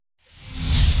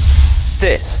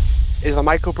This is the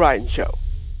Michael Brighton Show.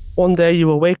 One day you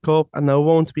will wake up and there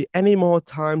won't be any more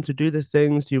time to do the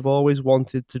things you've always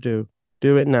wanted to do.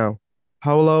 Do it now.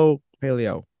 Paulo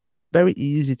Coelho. Very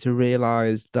easy to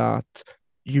realize that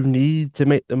you need to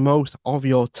make the most of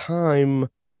your time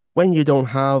when you don't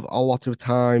have a lot of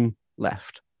time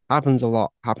left. Happens a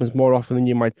lot, happens more often than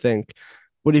you might think.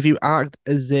 But if you act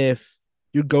as if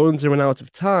you're going to run out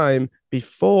of time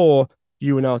before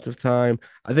you run out of time,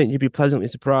 I think you'd be pleasantly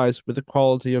surprised with the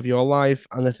quality of your life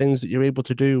and the things that you're able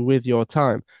to do with your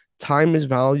time. Time is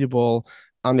valuable,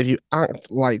 and if you act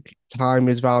like time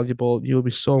is valuable, you'll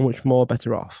be so much more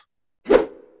better off.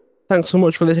 Thanks so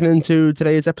much for listening to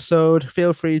today's episode.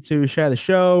 Feel free to share the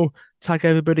show, tag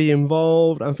everybody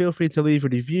involved, and feel free to leave a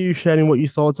review sharing what you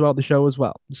thought about the show as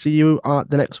well. See you at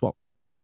the next one.